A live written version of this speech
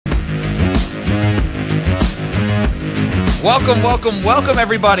Welcome,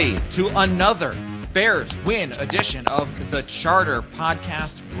 everybody, to another Bears Win edition of the Charter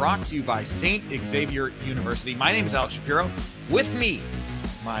Podcast, brought to you by St. Xavier University. My name is Alex Shapiro. With me,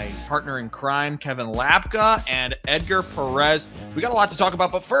 my partner in crime, Kevin Lapka, and Edgar Perez. We got a lot to talk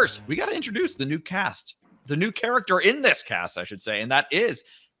about, but first, we got to introduce the new cast, the new character in this cast, I should say, and that is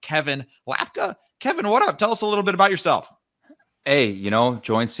Kevin Lapka. Kevin, what up? Tell us a little bit about yourself. Hey,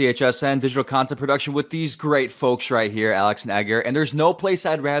 join CHSN Digital Content Production with these great folks right here, Alex and Edgar. And there's no place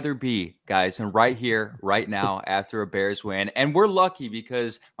I'd rather be, guys, than right here, right now, after a Bears win. And we're lucky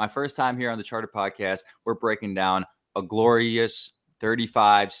because my first time here on the Charter Podcast, we're breaking down a glorious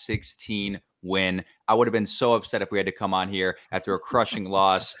 35-16 win. I would have been so upset if we had to come on here after a crushing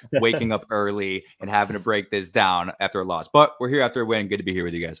loss, waking up early and having to break this down after a loss. But we're here after a win. Good to be here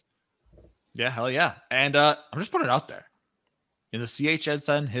with you guys. Yeah, hell yeah. And I'm just putting it out there. In the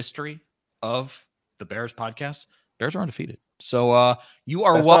CHSN history of the Bears podcast, Bears are undefeated. So you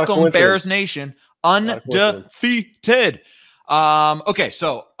are welcome, Bears Nation, undefeated. Okay,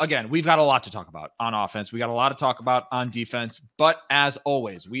 so again, we've got a lot to talk about on offense. We got a lot to talk about on defense. But as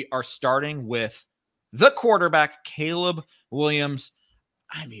always, we are starting with the quarterback, Caleb Williams.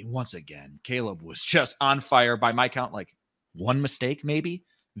 I mean, once again, Caleb was just on fire by my count, like one mistake maybe.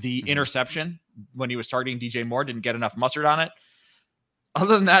 The interception when he was targeting DJ Moore didn't get enough mustard on it.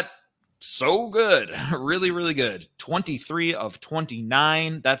 Other than that, so good. Really, really good. 23 of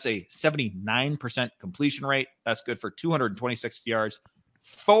 29. That's a 79% completion rate. That's good for 226 yards,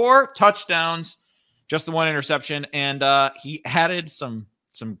 4 touchdowns, just the one interception. And he added some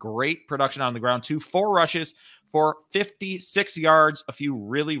great production on the ground too. 4 rushes for 56 yards, a few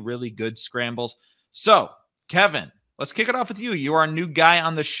really, really good scrambles. So, Kevin, let's kick it off with you. You are a new guy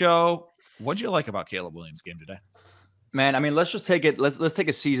on the show. What did you like about Caleb Williams' game today? Man, I mean, let's just take it. Let's take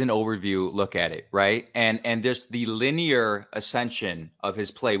a season overview look at it, right? And just the linear ascension of his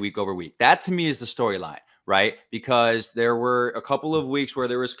play week over week. That to me is the storyline, right? Because there were a couple of weeks where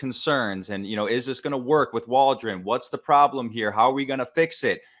there was concerns, and is this going to work with Waldron? What's the problem here? How are we going to fix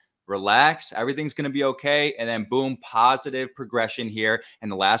it? Relax, everything's going to be okay. And then boom, positive progression here in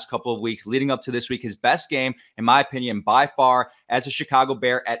the last couple of weeks leading up to this week. His best game, in my opinion, by far as a Chicago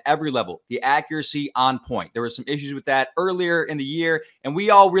Bear at every level. The accuracy on point. There were some issues with that earlier in the year, and we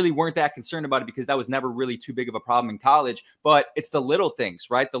all really weren't that concerned about it because that was never really too big of a problem in college. But it's the little things,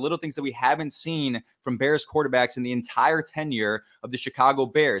 right? The little things that we haven't seen from Bears quarterbacks in the entire tenure of the Chicago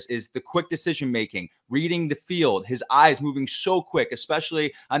Bears is the quick decision-making, reading the field, his eyes moving so quick,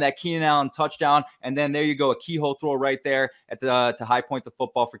 especially on that Keenan Allen touchdown. And then there you go, a keyhole throw right there at the to high point the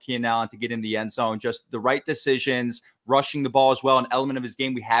football for Keenan Allen to get in the end zone. Just the right decisions, rushing the ball as well, an element of his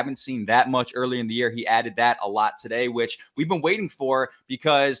game we haven't seen that much earlier in the year. He added that a lot today, which we've been waiting for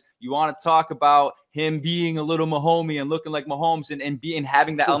because you want to talk about him being a little Mahomey and looking like Mahomes and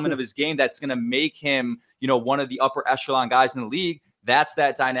having that element of his game that's going to make him, one of the upper echelon guys in the league. That's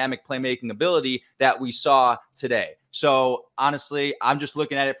that dynamic playmaking ability that we saw today. So honestly, I'm just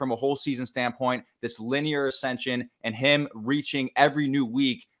looking at it from a whole season standpoint, this linear ascension and him reaching every new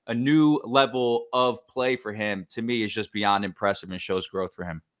week a new level of play for him, to me, is just beyond impressive and shows growth for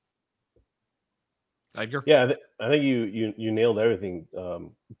him. Edgar? Yeah, I think you nailed everything,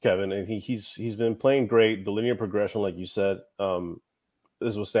 Kevin. I think he's been playing great. The linear progression, like you said,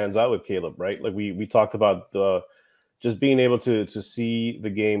 is what stands out with Caleb, right? Like we talked about just being able to see the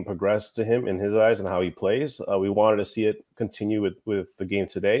game progress to him in his eyes and how he plays. We wanted to see it continue with the game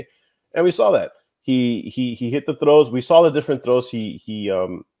today, and we saw that. He hit the throws. We saw the different throws he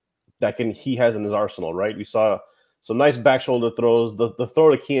has in his arsenal, right? We saw some nice back shoulder throws. The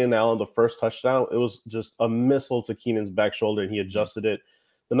throw to Keenan Allen, the first touchdown, it was just a missile to Keenan's back shoulder, and he adjusted it.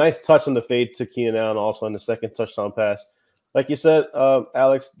 The nice touch on the fade to Keenan Allen also on the second touchdown pass. Like you said,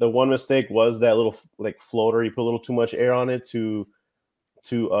 Alex, the one mistake was that little floater. He put a little too much air on it to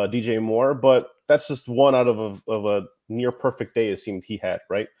DJ Moore, but that's just one out of a near perfect day it seemed he had,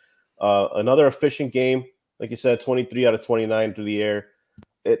 right? Another efficient game, like you said, 23 out of 29 through the air.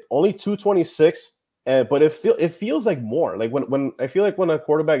 It only 226, but it feels like more. Like when I feel like when a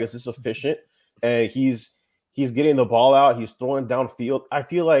quarterback is this efficient and he's getting the ball out, he's throwing downfield. I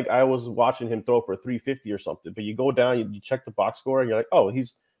feel like I was watching him throw for 350 or something. But you go down, you check the box score, and you're like, oh,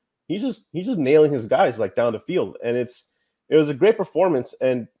 he's just nailing his guys like down the field. And it was a great performance,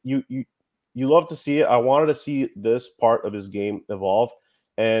 and you love to see it. I wanted to see this part of his game evolve,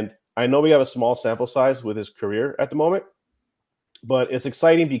 and I know we have a small sample size with his career at the moment, but it's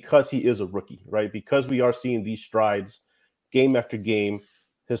exciting because he is a rookie, right? Because we are seeing these strides game after game.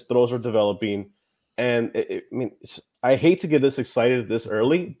 His throws are developing. And I hate to get this excited this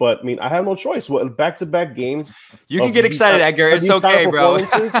early, but I mean, I have no choice. What back-to-back games? You can get excited, Edgar. It's okay, bro.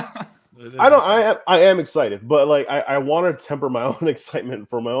 I am excited, but like I want to temper my own excitement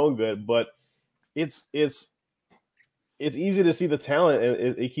for my own good. But it's easy to see the talent,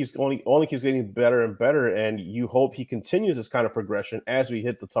 and it keeps only keeps getting better and better. And you hope he continues this kind of progression as we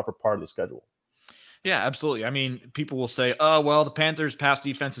hit the tougher part of the schedule. Yeah, absolutely. I mean, people will say, "Oh, well, the Panthers' pass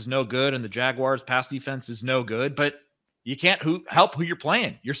defense is no good, and the Jaguars' pass defense is no good," but you can't help who you're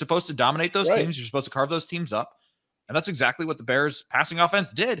playing. You're supposed to dominate those teams. You're supposed to carve those teams up. And that's exactly what the Bears passing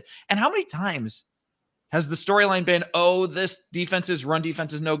offense did. And how many times has the storyline been, oh, this defense's run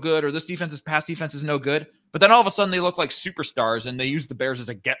defense is no good, or this defense's pass defense is no good? But then all of a sudden they look like superstars and they use the Bears as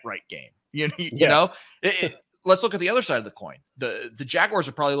a get-right game. You know? Let's look at the other side of the coin. The Jaguars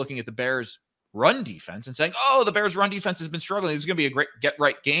are probably looking at the Bears' run defense and saying, oh, the Bears' run defense has been struggling. This is going to be a great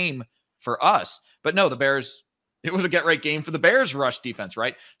get-right game for us. But no, it was a get-right game for the Bears' rush defense,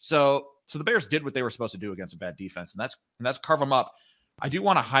 right? So the Bears did what they were supposed to do against a bad defense, and that's carve them up. I do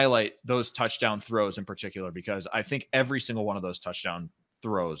want to highlight those touchdown throws in particular because I think every single one of those touchdown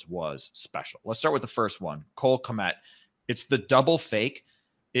throws was special. Let's start with the first one, Cole Kmet. It's the double fake.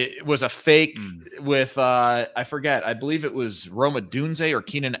 It was a fake with, I forget, I believe it was Roma Dunze or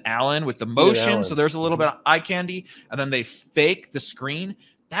Keenan Allen with the motion, so there's a little bit of eye candy, and then they fake the screen.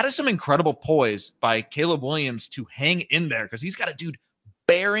 That is some incredible poise by Caleb Williams to hang in there because he's got a dude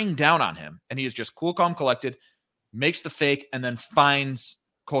bearing down on him, and he is just cool, calm, collected, makes the fake, and then finds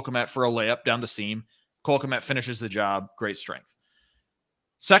Cole Kmet for a layup down the seam. Cole Kmet finishes the job. Great strength.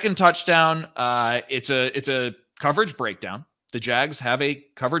 Second touchdown, it's a coverage breakdown. The Jags have a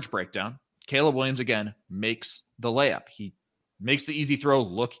coverage breakdown. Caleb Williams, again, makes the layup. He makes the easy throw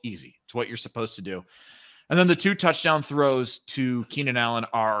look easy. It's what you're supposed to do. And then the two touchdown throws to Keenan Allen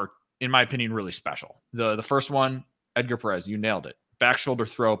are, in my opinion, really special. The first one, Edgar Perez, you nailed it. Back shoulder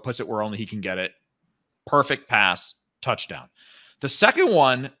throw, puts it where only he can get it. Perfect pass, touchdown. The second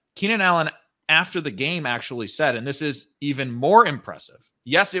one, Keenan Allen, after the game, actually said, and this is even more impressive.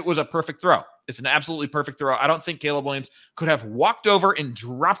 Yes, it was a perfect throw. It's an absolutely perfect throw. I don't think Caleb Williams could have walked over and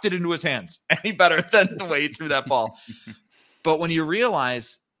dropped it into his hands any better than the way he threw that ball. But when you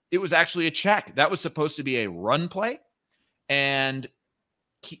realize it was actually a check, that was supposed to be a run play, and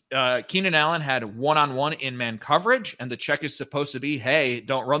Keenan Allen had one-on-one in man coverage, and the check is supposed to be, hey,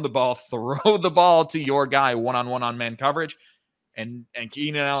 don't run the ball, throw the ball to your guy one-on-one on man coverage. And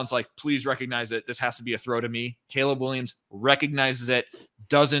Keenan Allen's like, please recognize it. This has to be a throw to me. Caleb Williams recognizes it,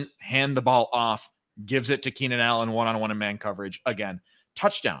 doesn't hand the ball off, gives it to Keenan Allen one-on-one in man coverage. Again,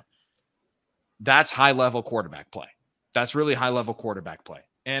 touchdown. That's high-level quarterback play. That's really high-level quarterback play.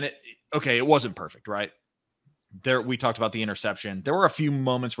 And it wasn't perfect, right? We talked about the interception. There were a few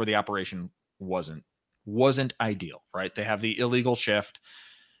moments where the operation wasn't ideal, right? They have the illegal shift,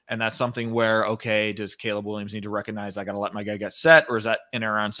 and that's something where, okay, does Caleb Williams need to recognize I got to let my guy get set, or is that in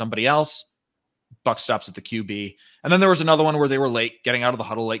or around somebody else? Buck stops at the QB. And then there was another one where they were late getting out of the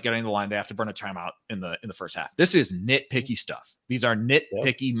huddle, late getting the line. They have to burn a timeout in the first half. This is nitpicky stuff. These are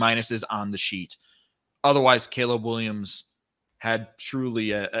nitpicky minuses on the sheet. Otherwise, Caleb Williams had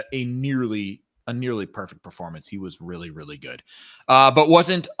truly a nearly perfect performance. He was really, really good. But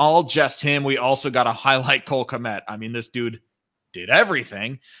wasn't all just him. We also got to highlight Cole Kmet. I mean, this dude did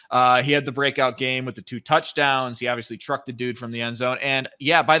everything. He had the breakout game with the 2 touchdowns. He obviously trucked the dude from the end zone. And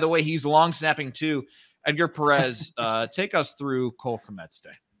yeah, by the way, he's long snapping too. Edgar Perez, take us through Cole Kmet's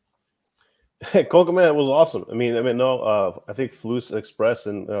day. Cole Kmet was awesome. I think Flus expressed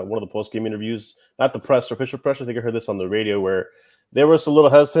in one of the post-game interviews, not the press, official press. I think I heard this on the radio where there was a little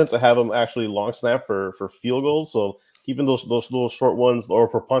hesitance to have him actually long snap for field goals. So keeping those little short ones, or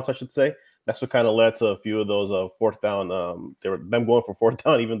for punts, I should say, that's what kind of led to a few of those fourth down. Them going for fourth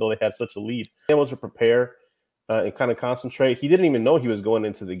down, even though they had such a lead. Able to prepare and kind of concentrate. He didn't even know he was going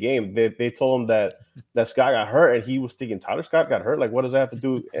into the game. They told him that Scott got hurt, and he was thinking, Tyler Scott got hurt? Like, what does that have to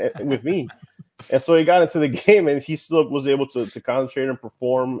do with me? And so he got into the game, and he still was able to concentrate and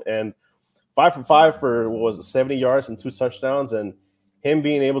perform. And 5 for 5 for 70 yards and 2 touchdowns, and him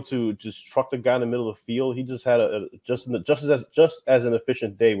being able to just truck the guy in the middle of the field. He just had just as an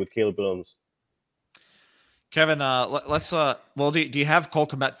efficient day with Caleb Williams. Kevin, let's do you have Cole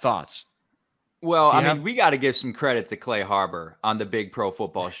Kmet thoughts? Well, I mean, we got to give some credit to Clay Harbor on the Big Pro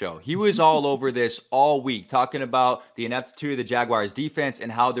Football Show. He was all over this all week, talking about the ineptitude of the Jaguars defense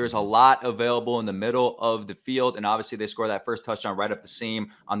and how there's a lot available in the middle of the field. And obviously, they score that first touchdown right up the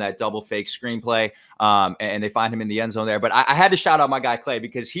seam on that double fake screenplay. And they find him in the end zone there. But I had to shout out my guy Clay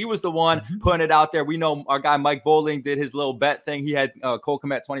because he was the one putting it out there. We know our guy Mike Bowling did his little bet thing. He had Cole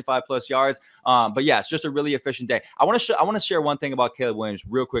Kmet 25+ yards. But yeah, it's just a really efficient day. I want to share one thing about Caleb Williams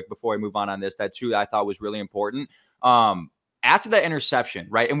real quick before we move on this. That too, I thought was really important. After that interception,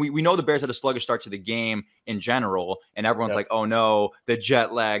 right? And we know the Bears had a sluggish start to the game in general, and everyone's like, oh no, the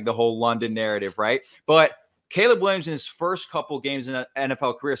jet lag, the whole London narrative, right? But Caleb Williams in his first couple games in an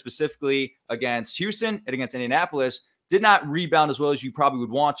NFL career, specifically against Houston and against Indianapolis, did not rebound as well as you probably would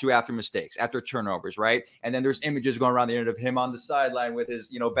want to after mistakes, after turnovers, right? And then there's images going around the internet of him on the sideline with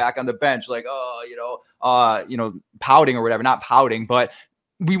his, back on the bench, like, pouting or whatever. Not pouting, but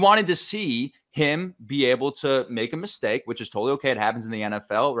we wanted to see him be able to make a mistake, which is totally okay. It happens in the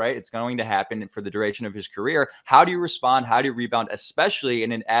NFL, right? It's going to happen for the duration of his career. How do you respond? How do you rebound, especially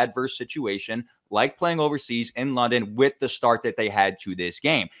in an adverse situation like playing overseas in London with the start that they had to this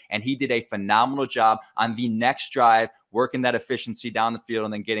game? And he did a phenomenal job on the next drive, working that efficiency down the field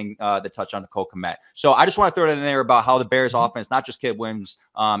and then getting the touch on to Cole Kmet. So I just want to throw that in there about how the Bears offense, not just Caleb Williams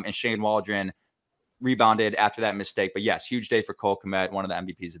and Shane Waldron, rebounded after that mistake. But yes, huge day for Cole Kmet, one of the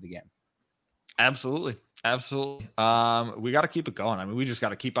MVPs of the game. Absolutely. Absolutely. We got to keep it going. I mean, we just got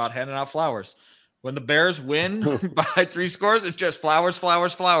to keep out handing out flowers. When the Bears win by 3 scores, it's just flowers,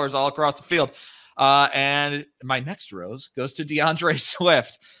 flowers, flowers all across the field. And my next rose goes to DeAndre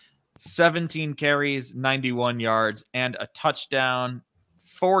Swift. 17 carries, 91 yards, and a touchdown,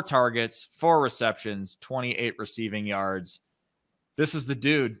 4 targets, 4 receptions, 28 receiving yards. This is the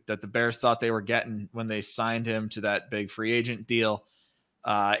dude that the Bears thought they were getting when they signed him to that big free agent deal.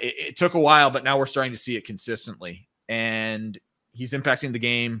 It took a while, but now we're starting to see it consistently. And he's impacting the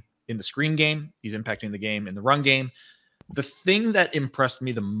game in the screen game. He's impacting the game in the run game. The thing that impressed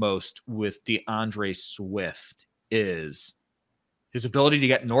me the most with DeAndre Swift is his ability to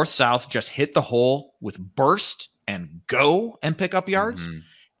get north-south, just hit the hole with burst and go and pick up yards,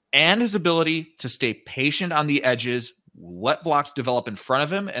 and his ability to stay patient on the edges, let blocks develop in front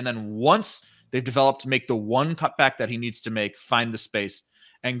of him, and then once they've developed, make the one cutback that he needs to make, find the space,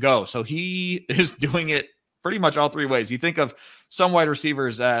 and go. So he is doing it pretty much all 3 ways. You think of some wide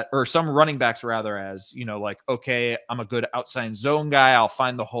receivers or some running backs rather as, like, okay, I'm a good outside zone guy. I'll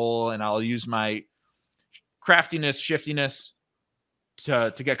find the hole and I'll use my craftiness, shiftiness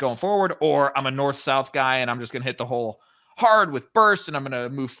to get going forward. Or I'm a north-south guy and I'm just going to hit the hole hard with burst and I'm going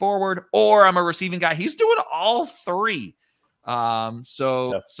to move forward. Or I'm a receiving guy. He's doing all 3.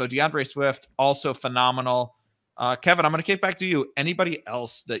 So DeAndre Swift, also phenomenal. Kevin, I'm going to kick back to you. Anybody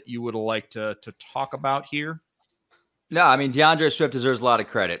else that you would like to talk about here? No, I mean, DeAndre Swift deserves a lot of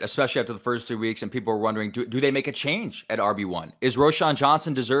credit, especially after the first 3 weeks. And people are wondering, do they make a change at RB1? Is Roschon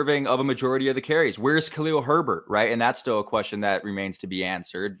Johnson deserving of a majority of the carries? Where's Khalil Herbert, right? And that's still a question that remains to be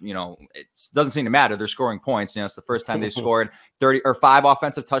answered. It doesn't seem to matter. They're scoring points. It's the first time they've scored 5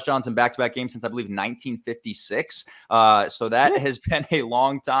 offensive touchdowns in back-to-back games since, I believe, 1956. So that has been a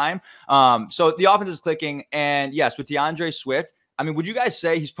long time. So the offense is clicking. And yes, with DeAndre Swift, I mean, would you guys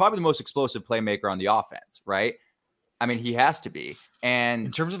say he's probably the most explosive playmaker on the offense, right? I mean, he has to be. And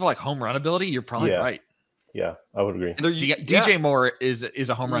in terms of like home run ability, you're probably right. Yeah, I would agree. DJ Moore is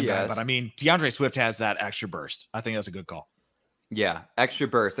a home run guy, but I mean, DeAndre Swift has that extra burst. I think that's a good call. Yeah, extra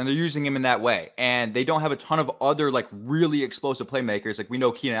burst. And they're using him in that way. And they don't have a ton of other like really explosive playmakers. Like we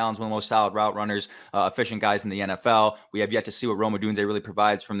know Keenan Allen's one of the most solid route runners, efficient guys in the NFL. We have yet to see what Rome Odunze really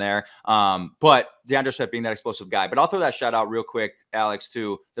provides from there. But DeAndre Swift being that explosive guy. But I'll throw that shout out real quick, Alex,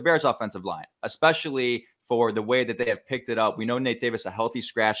 to the Bears offensive line, especially for the way that they have picked it up. We know Nate Davis, a healthy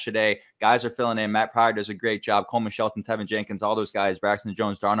scratch today. Guys are filling in. Matt Pryor does a great job. Coleman Shelton, Tevin Jenkins, all those guys, Braxton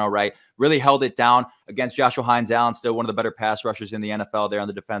Jones, Darnell Wright, really held it down against Joshua Hines-Allen, still one of the better pass rushers in the NFL there on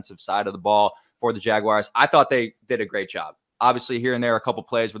the defensive side of the ball for the Jaguars. I thought they did a great job. Obviously, here and there, a couple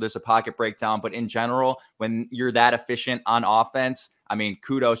plays where there's a pocket breakdown. But in general, when you're that efficient on offense, I mean,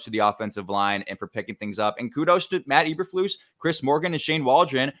 kudos to the offensive line and for picking things up. And kudos to Matt Eberflus, Chris Morgan, and Shane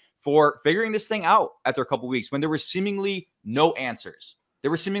Waldron for figuring this thing out after a couple weeks when there were seemingly no answers. You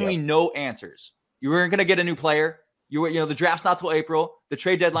weren't going to get a new player. The draft's not till April. The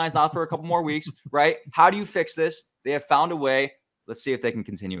trade deadline's not for a couple more weeks, right? How do you fix this? They have found a way. Let's see if they can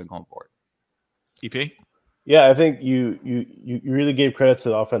continue it going forward. EP? Yeah, I think you really gave credit to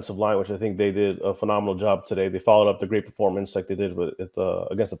the offensive line, which I think they did a phenomenal job today. They followed up the great performance like they did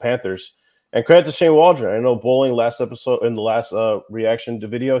against the Panthers. And credit to Shane Waldron. I know Bowling last episode in the last reaction to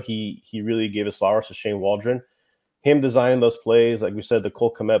video, he really gave his flowers to Shane Waldron. Him designing those plays, like we said, the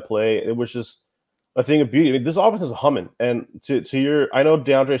Cole Kmet play, it was just a thing of beauty. I mean, this offense is humming. And to your, I know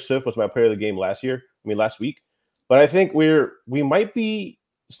DeAndre Swift was my player of the game last week, but I think we might be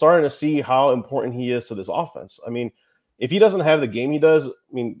starting to see how important he is to this offense. I mean, if he doesn't have the game he does, I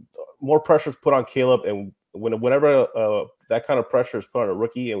mean, more pressure is put on Caleb, and whenever that kind of pressure is put on a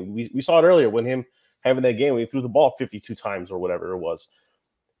rookie, and we saw it earlier when him having that game when he threw the ball 52 times or whatever it was.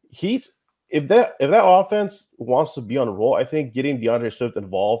 If that offense wants to be on a roll, I think getting DeAndre Swift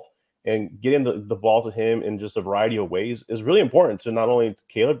involved and getting the ball to him in just a variety of ways is really important to not only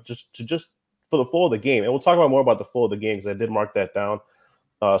Caleb, just for the flow of the game. And we'll talk more about the flow of the game because I did mark that down.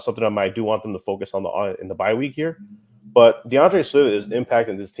 Something I do want them to focus on in the bye week here. But DeAndre Swift is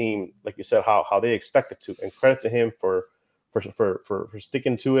impacting this team, like you said, how they expect it to. And credit to him for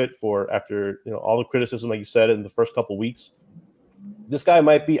sticking to it after all the criticism, like you said, in the first couple weeks. This guy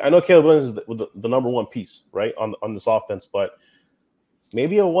might be. I know Caleb Williams is the number one piece, right, on this offense, but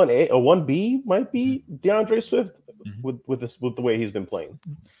maybe a 1A, a 1B might be DeAndre Swift with the way he's been playing.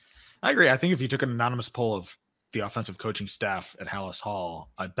 I agree. I think if you took an anonymous poll of the offensive coaching staff at Hallis Hall,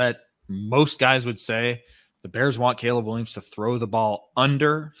 I bet most guys would say the Bears want Caleb Williams to throw the ball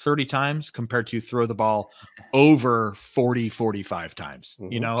under 30 times compared to throw the ball over 40, 45 times.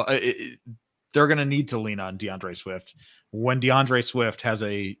 Mm-hmm. They're going to need to lean on DeAndre Swift. When DeAndre Swift has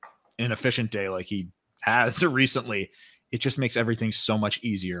an efficient day like he has recently, it just makes everything so much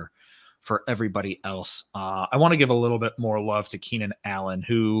easier for everybody else. I want to give a little bit more love to Keenan Allen,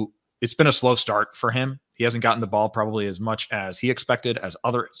 who it's been a slow start for him. He hasn't gotten the ball probably as much as he expected, as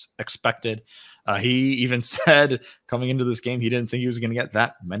others expected. He even said coming into this game, he didn't think he was going to get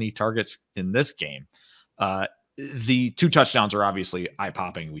that many targets in this game. The 2 touchdowns are obviously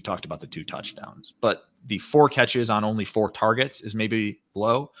eye-popping. We talked about the 2 touchdowns, but the 4 catches on only 4 targets is maybe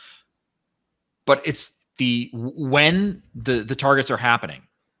low. But it's when the targets are happening.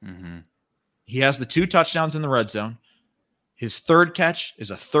 Mm-hmm. He has the 2 touchdowns in the red zone. His 3rd catch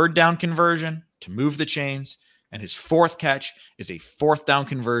is a 3rd down conversion to move the chains, and his 4th catch is a 4th down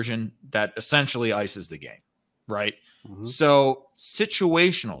conversion that essentially ices the game, right? Mm-hmm. So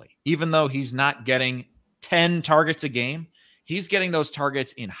situationally, even though he's not getting 10 targets a game, he's getting those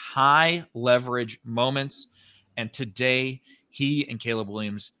targets in high leverage moments. And today, he and Caleb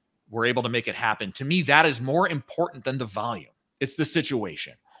Williams were able to make it happen. To me, that is more important than the volume. It's the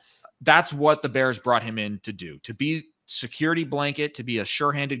situation. That's what the Bears brought him in to do, to be security blanket, to be a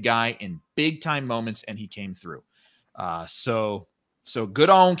sure-handed guy in big-time moments, and he came through. So good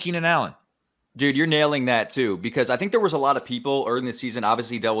on Keenan Allen. Dude, you're nailing that too, because I think there was a lot of people early in the season,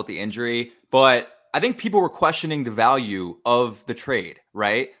 obviously dealt with the injury, but I think people were questioning the value of the trade,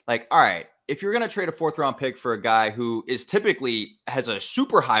 right? Like, all right, if you're going to trade a 4th-round pick for a guy who is typically has a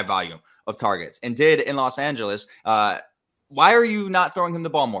super high volume of targets and did in Los Angeles, why are you not throwing him the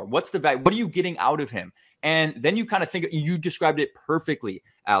ball more? What's the value? What are you getting out of him? And then you kind of think, you described it perfectly,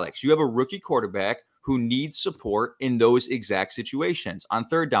 Alex. You have a rookie quarterback who needs support in those exact situations. On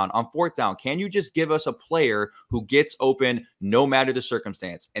 3rd down, on 4th down, can you just give us a player who gets open no matter the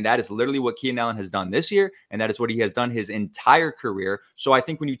circumstance? And that is literally what Keenan Allen has done this year, and that is what he has done his entire career. So I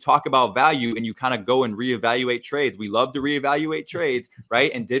think when you talk about value and you kind of go and reevaluate trades, we love to reevaluate trades,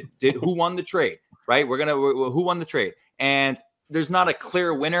 right? And did who won the trade, right? Who won the trade? And there's not a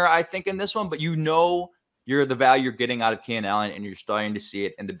clear winner, I think, in this one, but you're the value you're getting out of Keenan Allen, and you're starting to see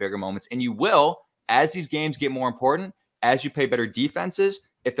it in the bigger moments. And you will, as these games get more important, as you play better defenses.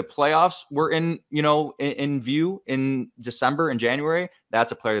 If the playoffs were in view in December and January,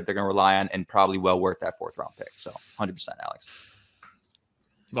 that's a player that they're going to rely on, and probably well worth that 4th-round pick. So 100%, Alex.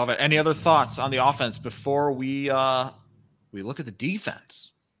 Love it. Any other thoughts on the offense before we look at the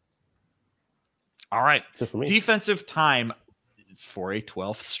defense? All right. Defensive time for a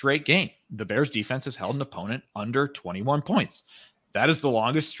 12th straight game. The Bears defense has held an opponent under 21 points. That is the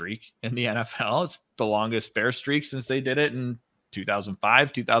longest streak in the NFL. It's the longest Bears streak since they did it in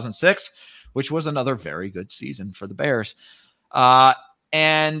 2005, 2006, which was another very good season for the Bears.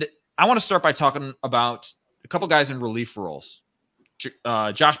 And I want to start by talking about a couple guys in relief roles.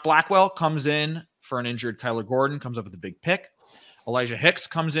 Josh Blackwell comes in for an injured Kyler Gordon, comes up with a big pick. Elijah Hicks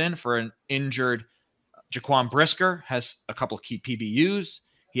comes in for an injured Jaquan Brisker, has a couple of key PBUs.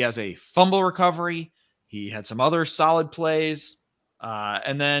 He has a fumble recovery. He had some other solid plays.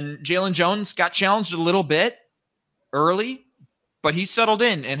 And then Jalen Jones got challenged a little bit early, but he settled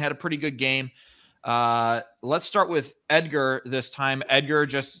in and had a pretty good game. Let's start with Edgar this time. Edgar,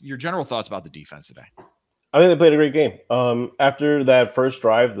 just your general thoughts about the defense today. I think they played a great game. After that first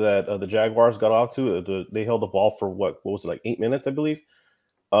drive that the Jaguars got off to, they held the ball for what was it, like 8 minutes, I believe.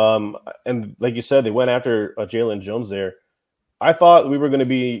 And like you said, they went after Jalen Jones there. I thought we were going to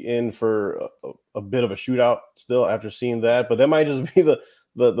be in for a bit of a shootout still after seeing that, but that might just be the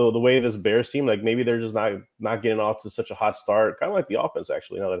way this Bears team, like maybe they're just not getting off to such a hot start, kind of like the offense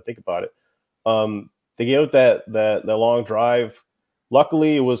actually. Now that I think about it, they gave up that long drive.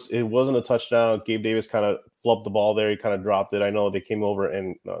 Luckily, it wasn't a touchdown. Gabe Davis kind of flubbed the ball there. He kind of dropped it. I know they came over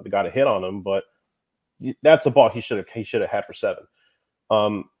and they got a hit on him, but that's a ball he should have had for 7.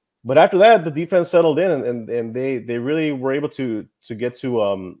 But after that, the defense settled in, and they really were able to get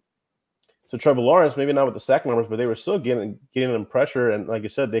to Trevor Lawrence. Maybe not with the sack numbers, but they were still getting him pressure. And like you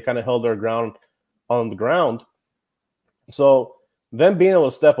said, they kind of held their ground on the ground. So them being able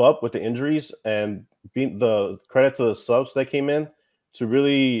to step up with the injuries and being the credit to the subs that came in to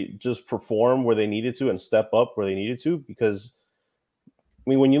really just perform where they needed to and step up where they needed to. Because I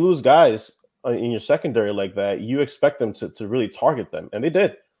mean, when you lose guys in your secondary like that, you expect them to really target them, and they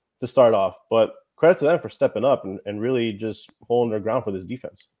did to start off. But credit to them for stepping up and really just holding their ground for this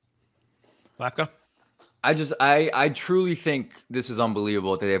defense. Lapka? I truly think this is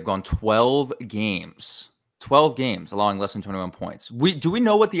unbelievable that they've gone 12 games, allowing less than 21 points. Do we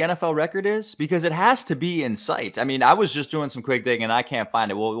know what the NFL record is? Because it has to be in sight. I mean, I was just doing some quick digging and I can't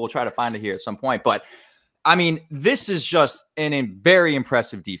find it. We'll try to find it here at some point. But I mean, this is just a very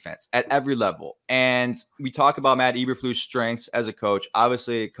impressive defense at every level. And we talk about Matt Eberflus's strengths as a coach.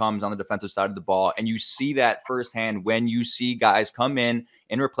 Obviously, it comes on the defensive side of the ball. And you see that firsthand when you see guys come in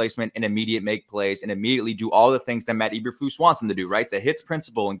replacement and immediate make plays and immediately do all the things that Matt Eberflus wants them to do, right? The hits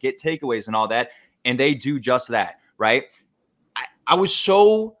principle and get takeaways and all that. And they do just that, right? I was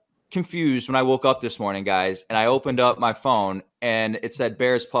so confused when I woke up this morning, guys, and I opened up my phone and it said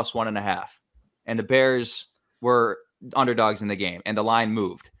Bears plus 1.5. And the Bears were underdogs in the game, and the line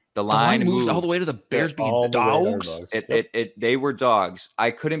moved. The line moved all the way to the Bears being dogs. They were dogs. I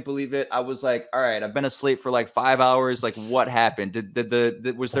couldn't believe it. I was like, all right, I've been asleep for like 5 hours. Like, what happened?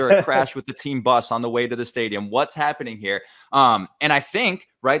 Was there a crash with the team bus on the way to the stadium? What's happening here? And I think,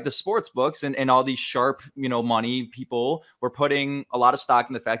 right, the sports books and all these sharp, money people were putting a lot of stock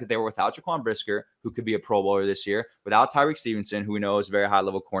in the fact that they were without Jaquan Brisker, who could be a Pro Bowler this year, without Tyreek Stevenson, who we know is a very high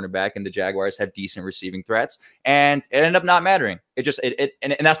level cornerback, and the Jaguars have decent receiving threats. And it ended up not mattering.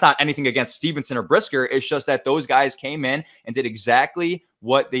 And that's not anything against Stevenson or Brisker. It's just that those guys came in and did exactly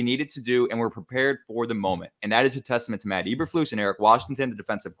what they needed to do and were prepared for the moment. And that is a testament to Matt Eberflus and Eric Washington, the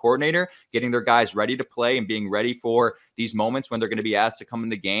defensive coordinator, getting their guys ready to play and being ready for these moments when they're going to be asked to come in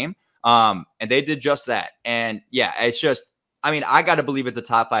the game. And they did just that. And yeah, it's just, I got to believe it's a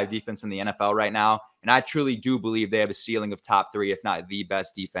top 5 defense in the NFL right now. And I truly do believe they have a ceiling of top 3, if not the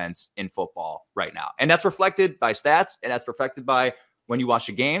best defense in football right now. And that's reflected by stats, and that's reflected by when you watch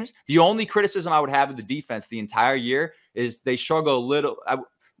the games. The only criticism I would have of the defense the entire year is they struggle a little,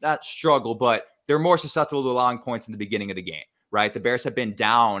 not struggle, but they're more susceptible to allowing points in the beginning of the game, right? The Bears have been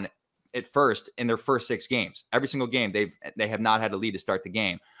down at first in their first 6 games. Every single game, they have not had a lead to start the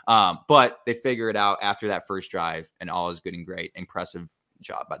game. But they figure it out after that first drive, and all is good and great. Impressive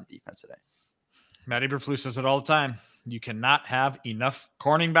job by the defense today. Matt Eberflus says it all the time. You cannot have enough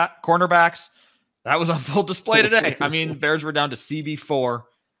cornerbacks. That was on full display today. Bears were down to CB4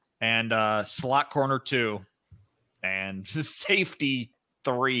 and slot corner 2 and safety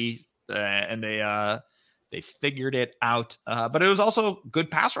 3, and they figured it out. But it was also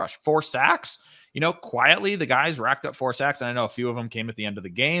good pass rush. 4 sacks. Quietly, the guys racked up 4 sacks, and I know a few of them came at the end of the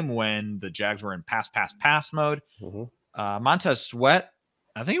game when the Jags were in pass mode. Mm-hmm. Montez Sweat,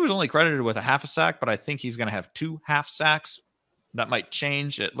 I think he was only credited with a half a sack, but I think he's going to have 2 half sacks. That might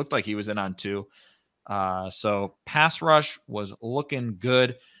change. It looked like he was in on 2. So pass rush was looking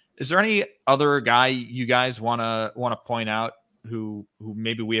good. Is there any other guy you guys want to point out who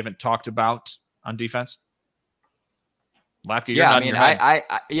maybe we haven't talked about on defense? Lapka, yeah,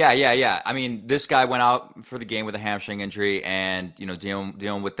 this guy went out for the game with a hamstring injury, and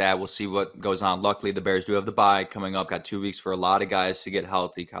dealing with that. We'll see what goes on. Luckily, the Bears do have the bye coming up. Got 2 weeks for a lot of guys to get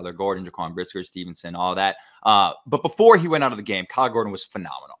healthy. Kyler Gordon, Jaquan Brisker, Stevenson, all that. But before he went out of the game, Kyler Gordon was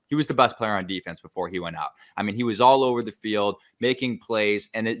phenomenal. He was the best player on defense before he went out. He was all over the field, making plays,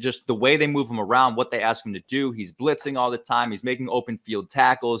 and it just the way they move him around, what they ask him to do. He's blitzing all the time. He's making open field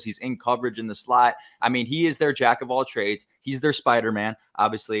tackles. He's in coverage in the slot. He is their jack of all trades. He's their Spider-Man,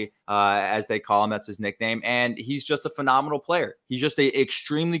 obviously, as they call him. That's his nickname. And he's just a phenomenal player. He's just an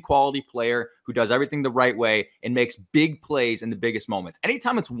extremely quality player who does everything the right way and makes big plays in the biggest moments.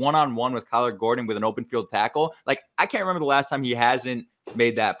 Anytime it's one-on-one with Kyler Gordon with an open field tackle, I can't remember the last time he hasn't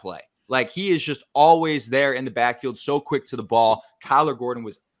made that play. Like, he is just always there in the backfield, so quick to the ball. Kyler Gordon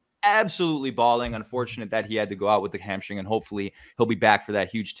was absolutely balling. Unfortunate that he had to go out with the hamstring, and hopefully he'll be back for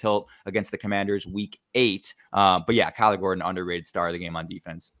that huge tilt against the Commanders week 8. But yeah, Kyler Gordon, underrated star of the game on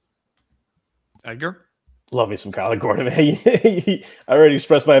defense. Edgar? Love me some Kyler Gordon. I already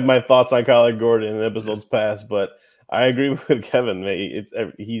expressed my thoughts on Kyler Gordon in episodes past, but I agree with Kevin.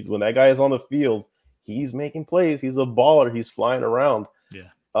 He's when that guy is on the field, he's making plays. He's a baller. He's flying around. Yeah.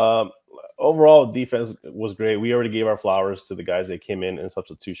 Overall, defense was great. We already gave our flowers to the guys that came in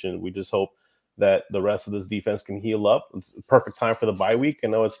substitution. We just hope that the rest of this defense can heal up. It's a perfect time for the bye week. I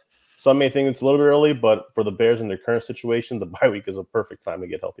know some may think it's a little bit early, but for the Bears in their current situation, the bye week is a perfect time to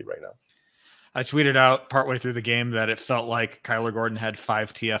get healthy right now. I tweeted out partway through the game that it felt like Kyler Gordon had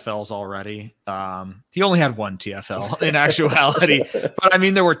 5 TFLs already. He only had 1 TFL in actuality, but I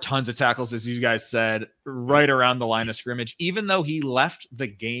mean, there were tons of tackles, as you guys said, right around the line of scrimmage. Even though he left the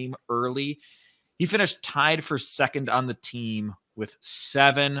game early, he finished tied for second on the team with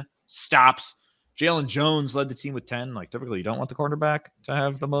 7 stops. Jalen Jones led the team with 10. Like, typically you don't want the quarterback to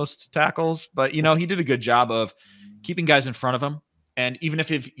have the most tackles, but he did a good job of keeping guys in front of him. And even if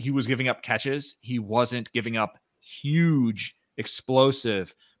he was giving up catches, he wasn't giving up huge,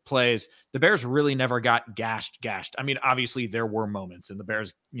 explosive plays. The Bears really never got gashed. I mean, obviously there were moments, and the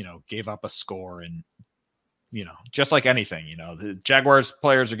Bears, gave up a score, and, just like anything, the Jaguars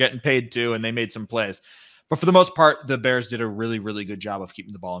players are getting paid too, and they made some plays. But for the most part, the Bears did a really, really good job of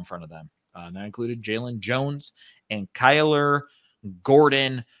keeping the ball in front of them. And that included Jalen Jones and Kyler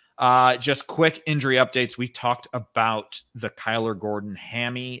Gordon. Just quick injury updates. We talked about the Kyler Gordon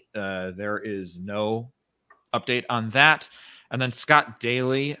hammy. There is no update on that. And then Scott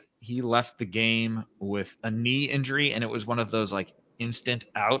Daly, he left the game with a knee injury, and it was one of those like instant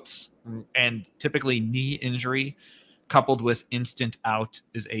outs. And typically knee injury coupled with instant out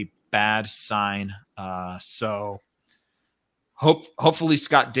is a bad sign. So hopefully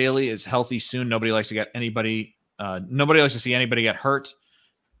Scott Daly is healthy soon. Nobody likes to see anybody get hurt.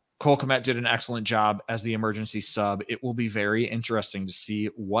 Cole Kmet did an excellent job as the emergency sub. It will be very interesting to see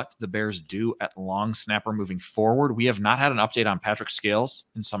what the Bears do at long snapper moving forward. We have not had an update on Patrick Scales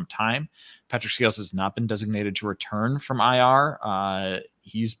in some time. Patrick Scales has not been designated to return from IR.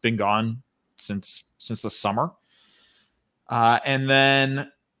 He's been gone since the summer. And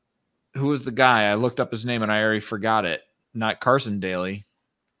then who was the guy? I looked up his name and I already forgot it. Not Carson Daly.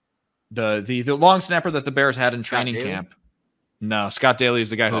 The long snapper that the Bears had in training camp. No, Scott Daly is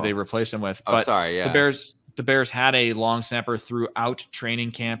the guy who they replaced him with. But sorry, yeah. The Bears had a long snapper throughout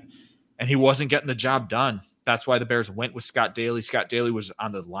training camp, and he wasn't getting the job done. That's why the Bears went with Scott Daly. Scott Daly was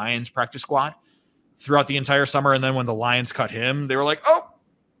on the Lions practice squad throughout the entire summer, and then when the Lions cut him, they were like,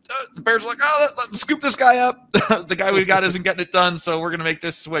 the Bears were like, let's scoop this guy up. The guy we got isn't getting it done, so we're going to make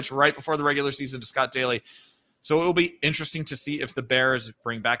this switch right before the regular season to Scott Daly. So it will be interesting to see if the Bears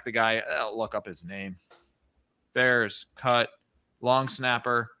bring back the guy. I'll look up his name. Bears cut long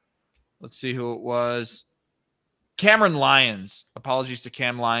snapper. Let's see who it was. Cameron Lyons. Apologies to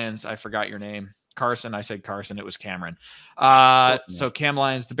Cam Lyons. I forgot your name. Carson. I said Carson. It was Cameron. So Cam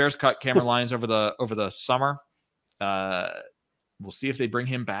Lyons. The Bears cut Cameron Lyons over the summer. We'll see if they bring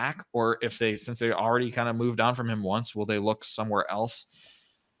him back, or if since they already kind of moved on from him once, will they look somewhere else?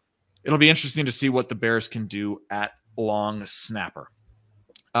 It'll be interesting to see what the Bears can do at long snapper.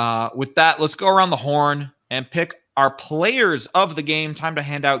 With that, let's go around the horn and pick our players of the game. Time to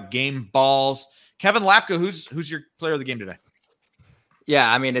hand out game balls. Kevin Lapka, who's your player of the game today?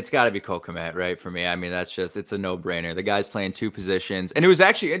 Yeah, I mean, it's got to be Cole Kmet, right? For me, I mean, it's a no-brainer. The guy's playing 2 positions. And it was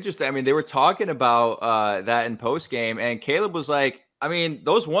actually interesting. I mean, they were talking about that in post-game, and Caleb was like, I mean,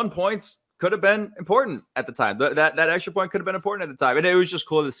 those 1 points could have been important at the time. That extra point could have been important at the time. And it was just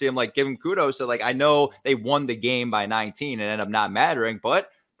cool to see him like give him kudos. So like, I know they won the game by 19 and ended up not mattering, but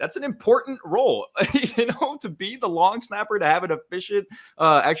that's an important role, to be the long snapper, to have an efficient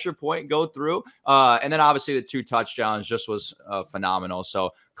extra point go through. And then obviously the 2 touchdowns just was phenomenal. So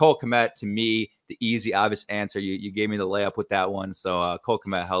Cole Kmet, to me, the easy, obvious answer. You gave me the layup with that one. So Cole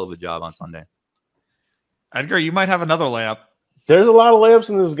Kmet, hell of a job on Sunday. Edgar, you might have another layup. There's a lot of layups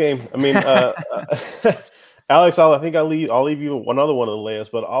in this game. I mean, Alex, I'll leave you another one of the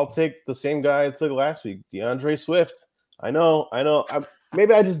layups, but I'll take the same guy I took last week, DeAndre Swift. I know.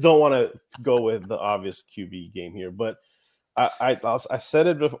 Maybe I just don't want to go with the obvious QB game here, but I said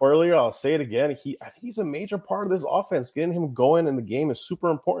it earlier. I'll say it again. I think he's a major part of this offense. Getting him going in the game is super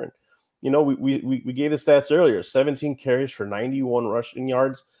important. We gave the stats earlier: 17 carries for 91 rushing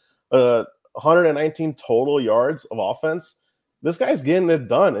yards, 119 total yards of offense. this guy's getting it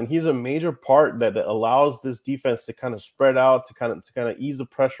done, and he's a major part that allows this defense to kind of spread out, to kind of ease the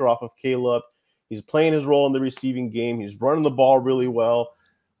pressure off of Caleb. He's playing his role in the receiving game. He's running the ball really well.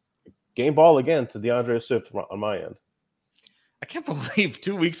 Game ball again to DeAndre Swift on my end. I can't believe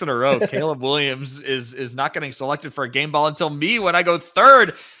 2 weeks in a row Caleb Williams is not getting selected for a game ball until me when I go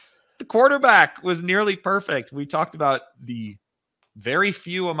third. The quarterback was nearly perfect. We talked about the very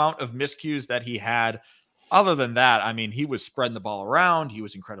few amount of miscues that he had. Other than that, I mean, he was spreading the ball around. He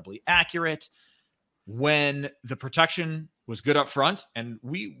was incredibly accurate. When the protection was good up front, and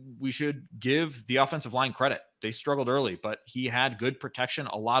we should give the offensive line credit. They struggled early, but he had good protection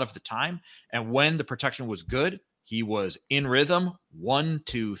a lot of the time. And when the protection was good, he was in rhythm. 1,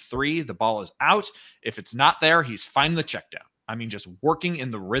 2, 3, the ball is out. If it's not there, he's finding the check down. I mean, just working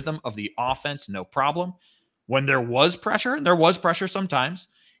in the rhythm of the offense, no problem. When there was pressure, and there was pressure sometimes,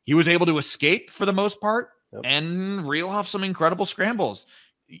 he was able to escape for the most part and reel off some incredible scrambles,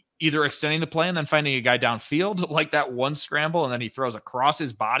 either extending the play and then finding a guy downfield, like that one scramble, and then he throws across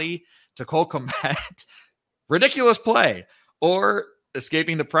his body to Cole Kmet. Ridiculous play. Or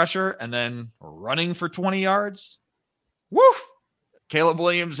escaping the pressure and then running for 20 yards. Woof! Caleb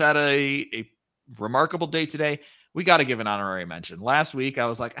Williams had a remarkable day today. We got to give an honorary mention. Last week, I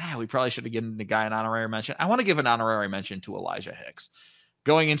was like, we probably should have given the guy an honorary mention. I want to give an honorary mention to Elijah Hicks.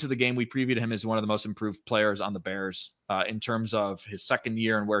 Going into the game, we previewed him as one of the most improved players on the Bears in terms of his second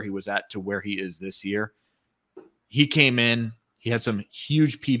year and where he was at to where he is this year. He came in. He had some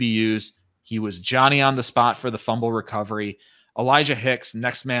huge PBUs. He was Johnny on the spot for the fumble recovery. Elijah Hicks,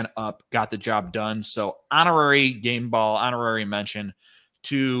 next man up, got the job done. So honorary game ball, honorary mention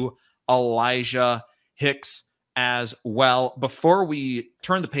to Elijah Hicks as well. Before we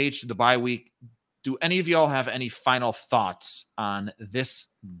turn the page to the bye week, do any of y'all have any final thoughts on this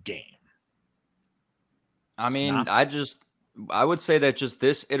game? I mean, I would say that just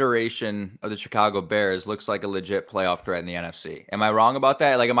this iteration of the Chicago Bears looks like a legit playoff threat in the NFC. Am I wrong about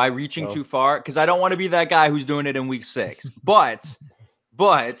that? Like, am I reaching too far? Because I don't want to be that guy who's doing it in week 6. But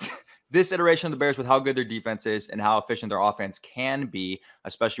this iteration of the Bears, with how good their defense is and how efficient their offense can be,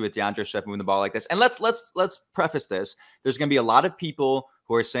 especially with DeAndre Swift moving the ball like this. And let's preface this. There's going to be a lot of people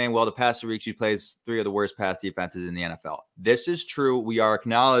who are saying, well, the past 3 weeks you played 3 of the worst pass defenses in the NFL. This is true. We are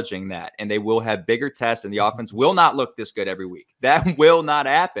acknowledging that, and they will have bigger tests, and the offense will not look this good every week. That will not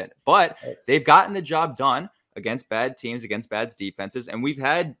happen. But they've gotten the job done against bad teams, against bad defenses. And we've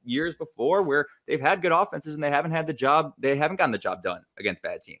had years before where they've had good offenses and they haven't gotten the job done against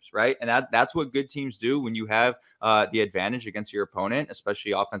bad teams, right? And that's what good teams do when you have the advantage against your opponent,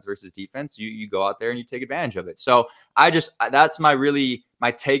 especially offense versus defense. You go out there and you take advantage of it. So that's my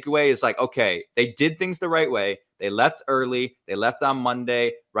takeaway is like, okay, they did things the right way. They left early. They left on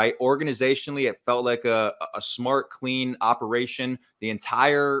Monday, right? Organizationally, it felt like a smart, clean operation the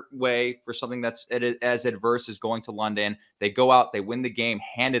entire way for something that's as adverse as going to London. They go out, they win the game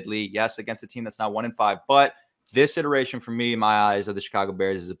handedly, yes, against a team that's now 1-5. But this iteration, for me, in my eyes, of the Chicago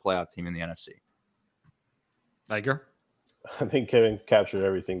Bears is a playoff team in the NFC. Edgar? I think Kevin captured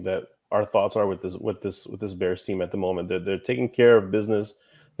everything that our thoughts are with this Bears team at the moment. They're taking care of business.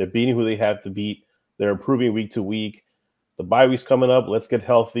 They're beating who they have to beat. They're improving week to week. The bye week's coming up. Let's get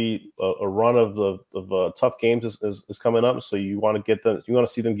healthy. A run of tough games is coming up. So you want to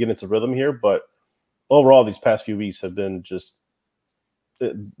see them get into rhythm here. But overall, these past few weeks have been just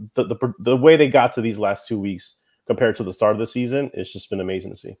the way they got to these last 2 weeks compared to the start of the season. It's just been amazing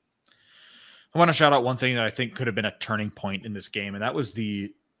to see. I want to shout out one thing that I think could have been a turning point in this game, and that was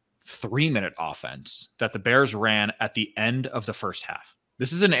the 3-minute offense that the Bears ran at the end of the first half.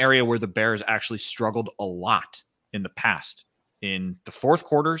 This is an area where the Bears actually struggled a lot in the past. In the fourth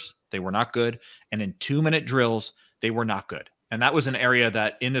quarters, they were not good. And in 2-minute drills, they were not good. And that was an area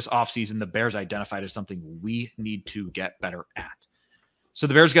that in this offseason, the Bears identified as something we need to get better at. So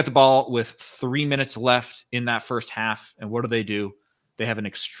the Bears get the ball with 3 minutes left in that first half. And what do? They have an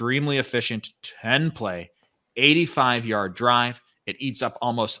extremely efficient 10-play, 85-yard drive. It eats up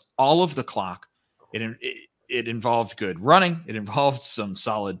almost all of the clock. It involved good running. It involved some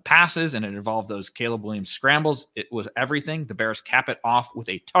solid passes, and it involved those Caleb Williams scrambles. It was everything. The Bears cap it off with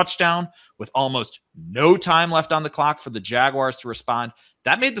a touchdown with almost no time left on the clock for the Jaguars to respond.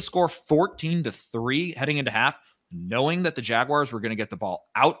 That made the score 14-3 heading into half, knowing that the Jaguars were going to get the ball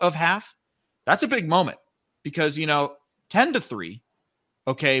out of half. That's a big moment because, 10-3,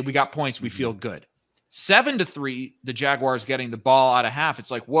 okay, we got points. We feel good. 7-3, the Jaguars getting the ball out of half.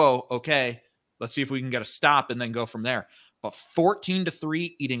 It's like, whoa, okay. Let's see if we can get a stop and then go from there. But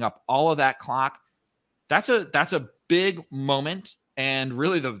 14-3, eating up all of that clock, that's a big moment. And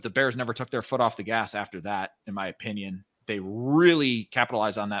really, the Bears never took their foot off the gas after that, in my opinion. they really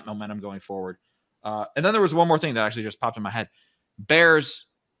capitalize on that momentum going forward. And then there was one more thing that actually just popped in my head. Bears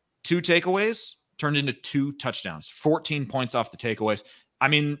 2 takeaways turned into 2 touchdowns, 14 points off the takeaways. I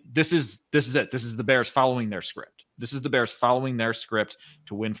mean, this is it. This is the Bears following their script. This is the Bears following their script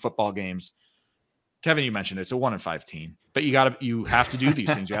to win football games. Kevin, you mentioned it's a 1-5 team, but you have to do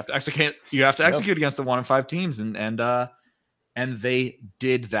these things. You have to execute. You have to execute against the 1-5 teams, and they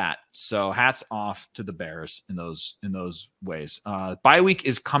did that. So hats off to the Bears in those ways. Bye week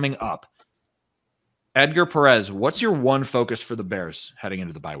is coming up. Edgar Perez, what's your one focus for the Bears heading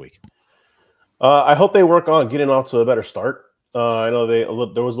into the bye week? I hope they work on getting off to a better start. I know there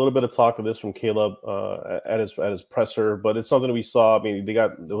was a little bit of talk of this from Caleb at his presser, but it's something we saw. I mean,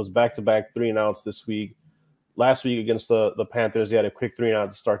 it was back-to-back 3-and-outs this week. Last week against the Panthers, they had a quick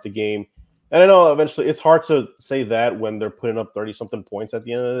 3-and-out to start the game. And I know eventually it's hard to say that when they're putting up 30-something points at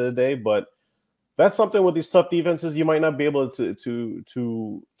the end of the day, but that's something with these tough defenses. You might not be able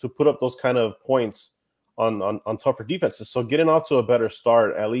to put up those kind of points on tougher defenses. So getting off to a better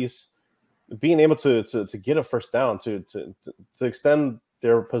start, at least being able to get a first down, to extend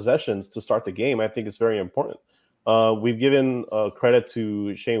their possessions to start the game, I think is very important. We've given credit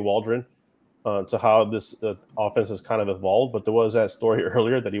to Shane Waldron to how this offense has kind of evolved, but there was that story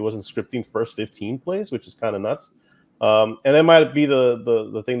earlier that he wasn't scripting first 15 plays, which is kind of nuts. And that might be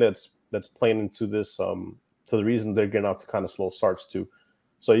the thing that's playing into this, to the reason they're getting out to kind of slow starts too.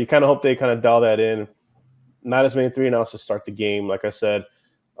 So you kind of hope they kind of dial that in. Not as many 3-and-outs to start the game. Like I said,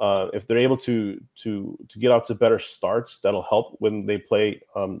 if they're able to get out to better starts, that'll help when they play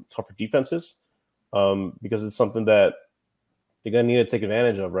tougher defenses, because it's something that they're going to need to take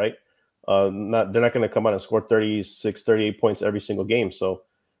advantage of, right? They're not going to come out and score 36, 38 points every single game. So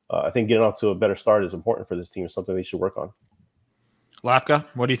I think getting off to a better start is important for this team. It's something they should work on. Lapka,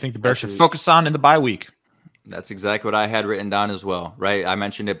 what do you think the Bears should focus on in the bye week? That's exactly what I had written down as well, right? I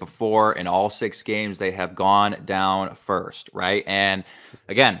mentioned it before. In all 6 games, they have gone down first, right? And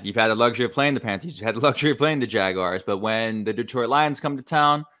again, you've had the luxury of playing the Panthers. You've had the luxury of playing the Jaguars. But when the Detroit Lions come to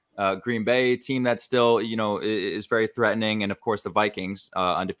town, Green Bay, team that still, is very threatening, and of course the Vikings,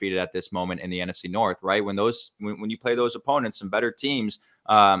 undefeated at this moment in the NFC North, right? When you play those opponents, some better teams,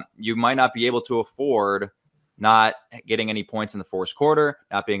 you might not be able to afford not getting any points in the fourth quarter,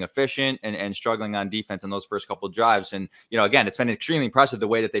 not being efficient, and struggling on defense in those first couple of drives. And, again, it's been extremely impressive the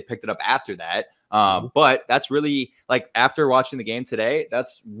way that they picked it up after that. But that's really, like, after watching the game today,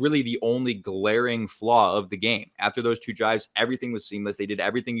 that's really the only glaring flaw of the game. After those 2 drives, everything was seamless. They did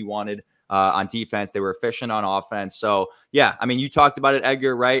everything you wanted on defense. They were efficient on offense. So, yeah, I mean, you talked about it,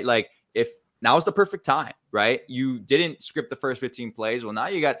 Edgar, right? Like, if now is the perfect time, right? You didn't script the first 15 plays. Well, now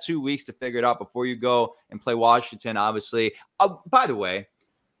you got 2 weeks to figure it out before you go and play Washington, obviously. By the way,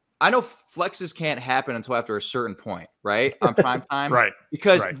 I know flexes can't happen until after a certain point, right? On prime time. Right.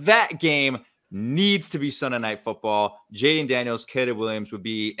 Because that game needs to be Sunday Night Football. Jaden Daniels, Caleb Williams would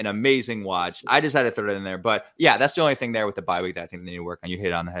be an amazing watch. I just had to throw it in there. But, yeah, that's the only thing there with the bye week that I think they need to work on. You hit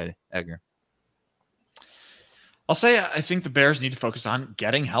it on the head, Edgar. I'll say I think the Bears need to focus on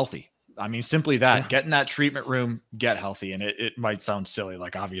getting healthy. I mean, simply that, get in that treatment room, get healthy. And it might sound silly.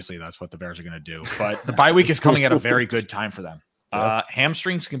 Like, obviously, that's what the Bears are going to do. But the bye week is coming at a very good time for them.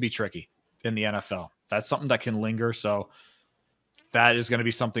 Hamstrings can be tricky in the NFL. That's something that can linger. So that is going to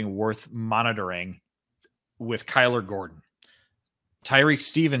be something worth monitoring with Kyler Gordon. Tyreek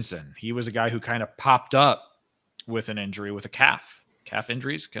Stevenson, he was a guy who kind of popped up with an injury with a calf. Calf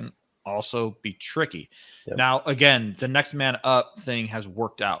injuries can also be tricky. Yep. Now, again, the next man up thing has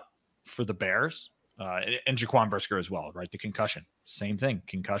worked out for the Bears, and Jaquan Brisker as well, right? The concussion, same thing.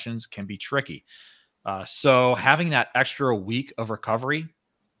 Concussions can be tricky. So having that extra week of recovery,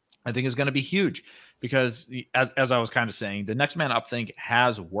 I think, is going to be huge, because as I was kind of saying, the next man up thing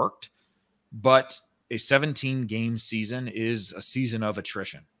has worked, but a 17-game season is a season of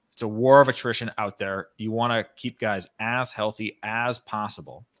attrition. It's a war of attrition out there. You want to keep guys as healthy as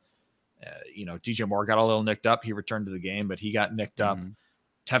possible. DJ Moore got a little nicked up. He returned to the game, but he got nicked up.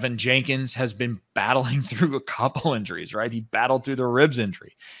 Tevin Jenkins has been battling through a couple injuries, right? He battled through the ribs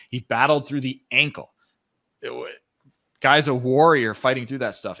injury. He battled through the ankle. Guy's a warrior fighting through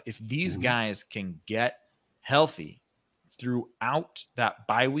that stuff. If these guys can get healthy throughout that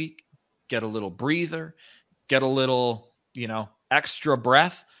bye week, get a little breather, get a little, extra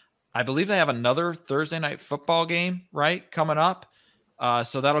breath. I believe they have another Thursday night football game, right, coming up.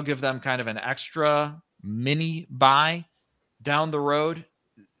 So that'll give them kind of an extra mini bye down the road.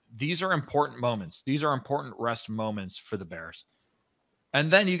 These are important moments. These are important rest moments for the Bears. And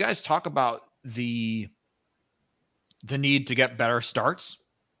then you guys talk about the need to get better starts.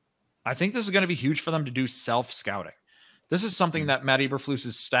 I think this is going to be huge for them to do self-scouting. This is something that Matt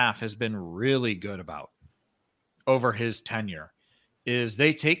Eberflus's staff has been really good about over his tenure, is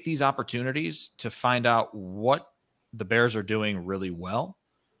they take these opportunities to find out what the Bears are doing really well,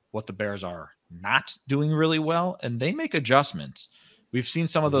 what the Bears are not doing really well, and they make adjustments. We've seen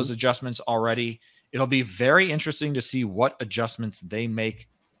some of those adjustments already. It'll be very interesting to see what adjustments they make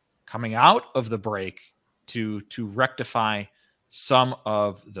coming out of the break to rectify some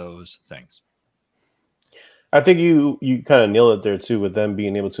of those things. I think you kind of nailed it there too, with them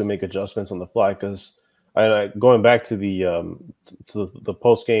being able to make adjustments on the fly. Because going back to the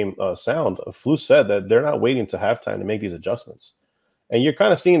post game sound, Flus said that they're not waiting to halftime to make these adjustments, and you're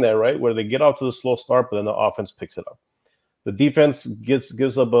kind of seeing that, right, where they get off to the slow start, but then the offense picks it up. The defense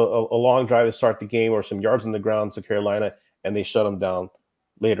gives up a long drive to start the game, or some yards on the ground to Carolina, and they shut them down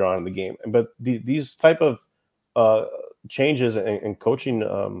later on in the game. But these type of changes and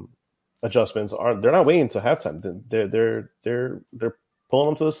coaching adjustments they're not waiting until halftime. They're pulling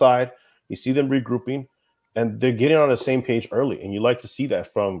them to the side. You see them regrouping, and they're getting on the same page early. And you like to see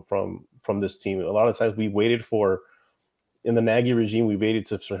that from this team. A lot of times we waited in the Nagy regime, we waited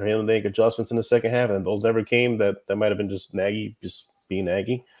for him to make adjustments in the second half, and those never came. That might have been just Nagy just being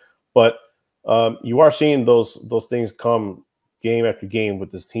Nagy. But you are seeing those things come game after game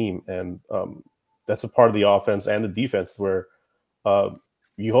with this team, and that's a part of the offense and the defense where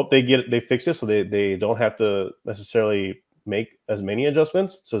you hope they fix it so they don't have to necessarily make as many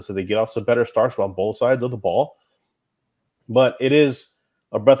adjustments, so they get off to better starts on both sides of the ball. But it is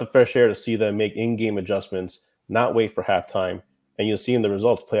a breath of fresh air to see them make in-game adjustments, not wait for halftime, and you'll see the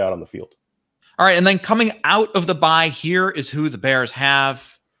results play out on the field. All right, and then coming out of the bye, here is who the Bears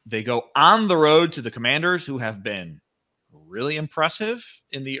have. They go on the road to the Commanders, who have been really impressive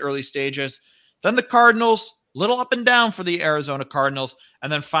in the early stages. Then the Cardinals, little up and down for the Arizona Cardinals.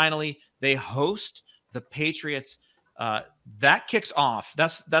 And then finally, they host the Patriots. That kicks off.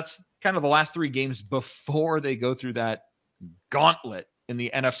 That's kind of the last three games before they go through that gauntlet in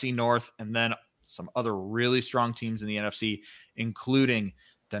the NFC North, and then some other really strong teams in the NFC, including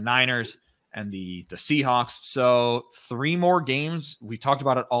the Niners and the Seahawks. So 3 more games. We talked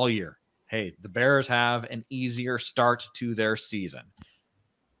about it all year. Hey, the Bears have an easier start to their season.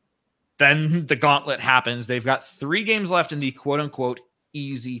 Then the gauntlet happens. They've got 3 games left in the quote-unquote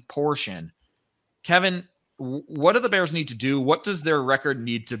easy portion. Kevin, what do the Bears need to do? What does their record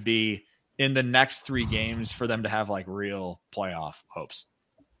need to be in the next 3 games for them to have like real playoff hopes?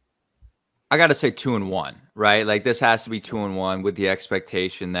 I got to say 2-1, right? Like this has to be 2-1 with the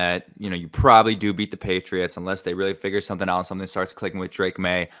expectation that, you probably do beat the Patriots unless they really figure something out and something starts clicking with Drake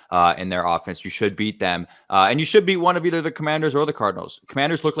May in their offense. You should beat them. And you should beat one of either the Commanders or the Cardinals.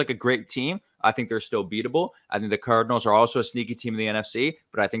 Commanders look like a great team. I think they're still beatable. I think the Cardinals are also a sneaky team in the NFC,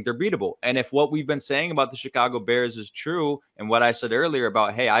 but I think they're beatable. And if what we've been saying about the Chicago Bears is true, and what I said earlier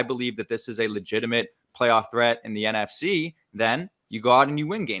about, hey, I believe that this is a legitimate playoff threat in the NFC, then you go out and you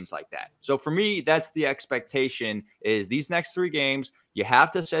win games like that. So for me, that's the expectation, is these next 3 games, you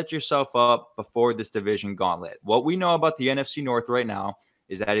have to set yourself up before this division gauntlet. What we know about the NFC North right now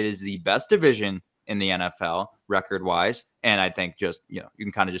is that it is the best division in the NFL record-wise. And I think just, you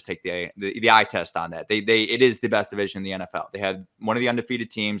can kind of just take the eye test on that. It is the best division in the NFL. They have one of the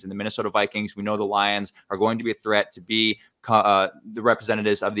undefeated teams in the Minnesota Vikings. We know the Lions are going to be a threat to be the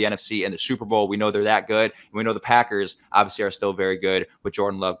representatives of the NFC in the Super Bowl. We know they're that good. And we know the Packers obviously are still very good with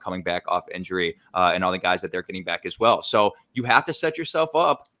Jordan Love coming back off injury and all the guys that they're getting back as well. So you have to set yourself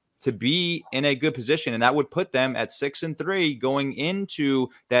up to be in a good position, and that would put them at 6-3 going into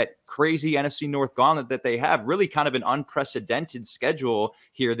that crazy NFC North gauntlet that they have. Really kind of an unprecedented schedule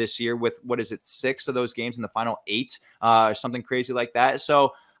here this year with, 6 of those games in the final 8, something crazy like that.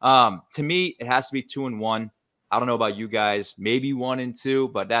 So to me, it has to be 2-1. I don't know about you guys, maybe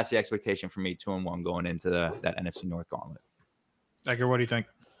 1-2, but that's the expectation for me, 2-1 going into that NFC North gauntlet. Edgar, what do you think?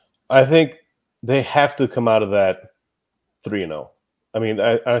 I think they have to come out of that 3-0. I mean,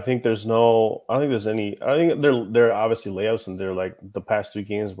 I think there's any. I think there are obviously layups, and they're like the past 3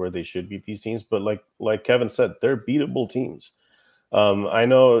 games where they should beat these teams. But like Kevin said, they're beatable teams. I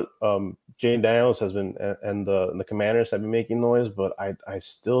know Jane Daniels has been, and the Commanders have been making noise, but I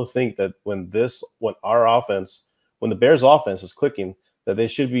still think that when the Bears' offense is clicking, that they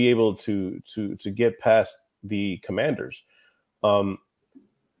should be able to get past the Commanders.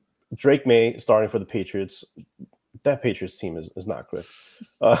 Drake May starting for the Patriots. That Patriots team is not good.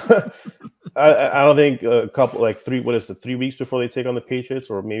 I don't think a couple 3 weeks before they take on the Patriots,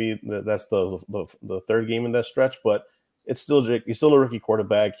 or maybe that's the 3rd game in that stretch. But it's still Drake. He's still a rookie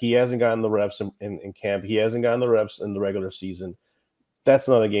quarterback. He hasn't gotten the reps in camp. He hasn't gotten the reps in the regular season. That's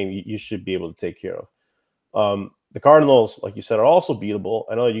another game you should be able to take care of. The Cardinals, like you said, are also beatable.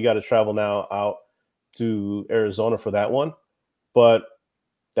 I know you got to travel now out to Arizona for that one, but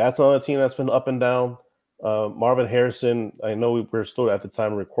that's another team that's been up and down. Marvin Harrison, I know we're still at the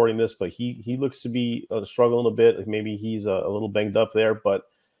time of recording this, but he looks to be struggling a bit. Maybe he's a little banged up there, but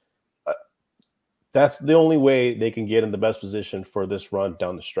that's the only way they can get in the best position for this run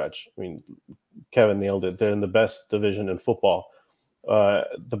down the stretch. I mean, Kevin nailed it. They're in the best division in football.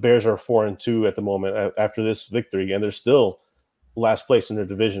 The Bears are 4-2 at the moment after this victory, and they're still last place in their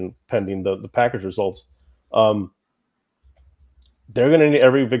division pending the Packers results. They're going to need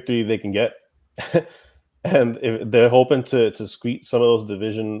every victory they can get. And if they're hoping to squeeze some of those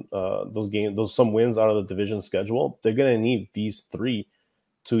division, some wins out of the division schedule, they're going to need these 3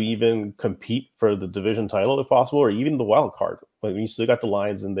 to even compete for the division title if possible, or even the wild card. But you still got the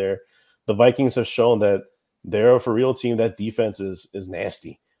Lions in there. The Vikings have shown that they're a for real team. That defense is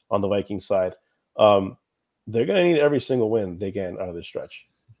nasty on the Vikings side. They're going to need every single win they can out of this stretch.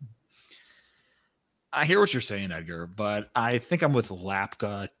 I hear what you're saying, Edgar, but I think I'm with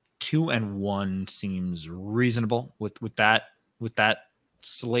Lapka. 2-1 seems reasonable with that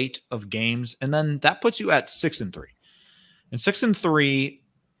slate of games, and then that puts you at 6-3. And 6-3,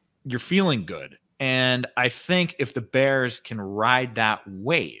 you're feeling good. And I think if the Bears can ride that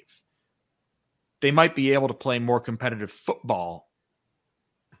wave, they might be able to play more competitive football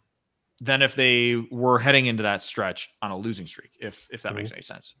than if they were heading into that stretch on a losing streak, if that makes any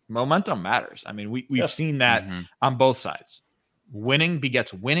sense. Momentum matters. I mean, we've seen that on both sides. Winning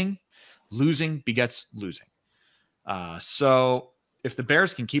begets winning, losing begets losing. So if the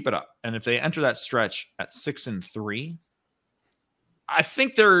Bears can keep it up, and if they enter that stretch at 6-3, I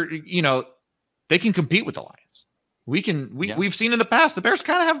think they can compete with the Lions. We've seen in the past, the Bears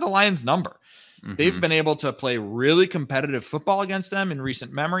kind of have the Lions number. They've been able to play really competitive football against them in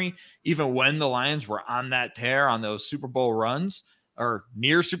recent memory, even when the Lions were on that tear on those Super Bowl runs, or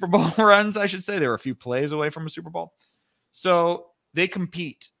near Super Bowl runs, I should say. They were a few plays away from a Super Bowl. So they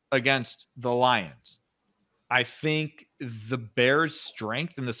compete against the Lions. I think the Bears'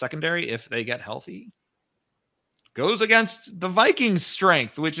 strength in the secondary, if they get healthy, goes against the Vikings'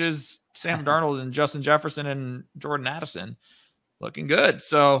 strength, which is Sam Darnold and Justin Jefferson and Jordan Addison looking good.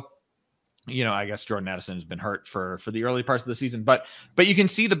 So, I guess Jordan Addison has been hurt for the early parts of the season, but you can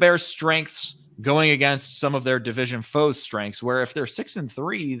see the Bears' strengths going against some of their division foes' strengths, where if they're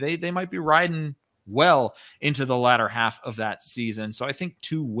 6-3, they might be riding well into the latter half of that season. So I think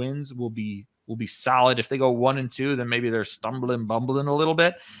 2 wins will be solid. If they go 1-2, then maybe they're bumbling a little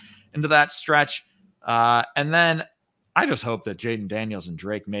bit into that stretch. And then I just hope that Jaden Daniels and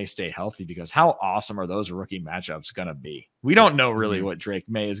Drake May stay healthy, because how awesome are those rookie matchups going to be? We don't know really what Drake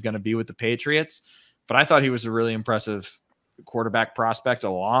May is going to be with the Patriots, but I thought he was a really impressive quarterback prospect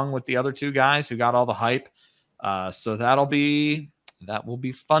along with the other 2 guys who got all the hype. So that will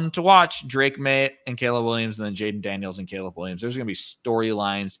be fun to watch. Drake May and Caleb Williams, and then Jaden Daniels and Caleb Williams. There's going to be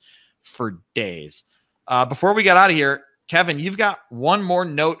storylines for days. Before we get out of here, Kevin, you've got one more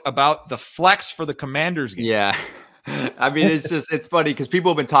note about the flex for the Commanders game. Yeah. I mean, it's funny because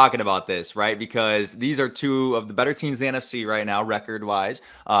people have been talking about this, right? Because these are 2 of the better teams in the NFC right now, record-wise.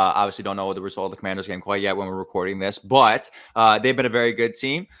 Obviously, don't know the result of the Commanders game quite yet when we're recording this, but they've been a very good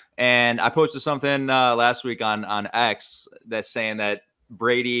team. And I posted something last week on X that's saying that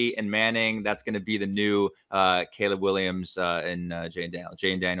Brady and Manning, that's going to be the new Caleb Williams and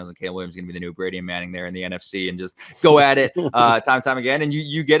Jaden Daniels and Caleb Williams going to be the new Brady and Manning there in the NFC, and just go at it time and time again. And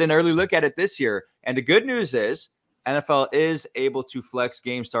you get an early look at it this year. And the good news is NFL is able to flex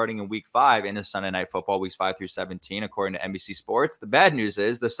games starting in week 5 into Sunday Night Football, weeks 5 through 17, according to NBC Sports. The bad news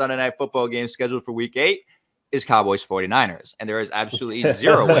is the Sunday Night Football game scheduled for week 8 is Cowboys 49ers. And there is absolutely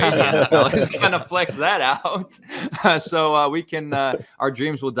zero way the NFL is going to flex that out. So we can, our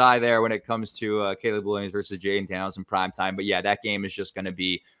dreams will die there when it comes to Caleb Williams versus Jaden Daniels in prime time. But yeah, that game is just going to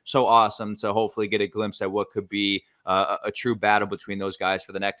be so awesome to hopefully get a glimpse at what could be a true battle between those guys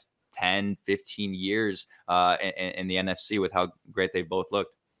for the next 10, 15 years in the NFC with how great they both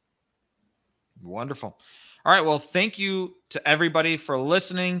looked. Wonderful. All right. Well, thank you to everybody for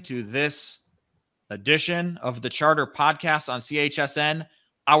listening to this edition of the Charter Podcast on CHSN,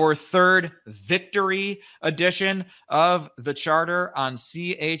 our 3rd victory edition of the Charter on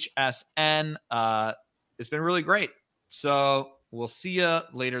CHSN. It's been really great. So we'll see you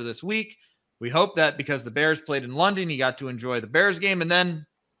later this week. We hope that because the Bears played in London, you got to enjoy the Bears game, and then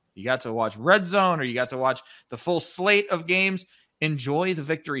you got to watch Red Zone, or you got to watch the full slate of games. Enjoy the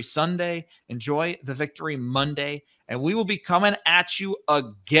victory Sunday. Enjoy the victory Monday. And we will be coming at you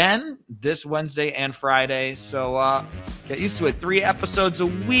again this Wednesday and Friday. So get used to it. 3 episodes a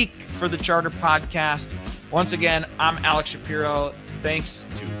week for the Charter Podcast. Once again, I'm Alex Shapiro. Thanks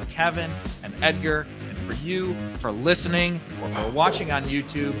to Kevin and Edgar, and for you for listening or for watching on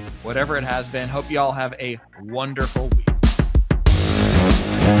YouTube, whatever it has been. Hope you all have a wonderful week.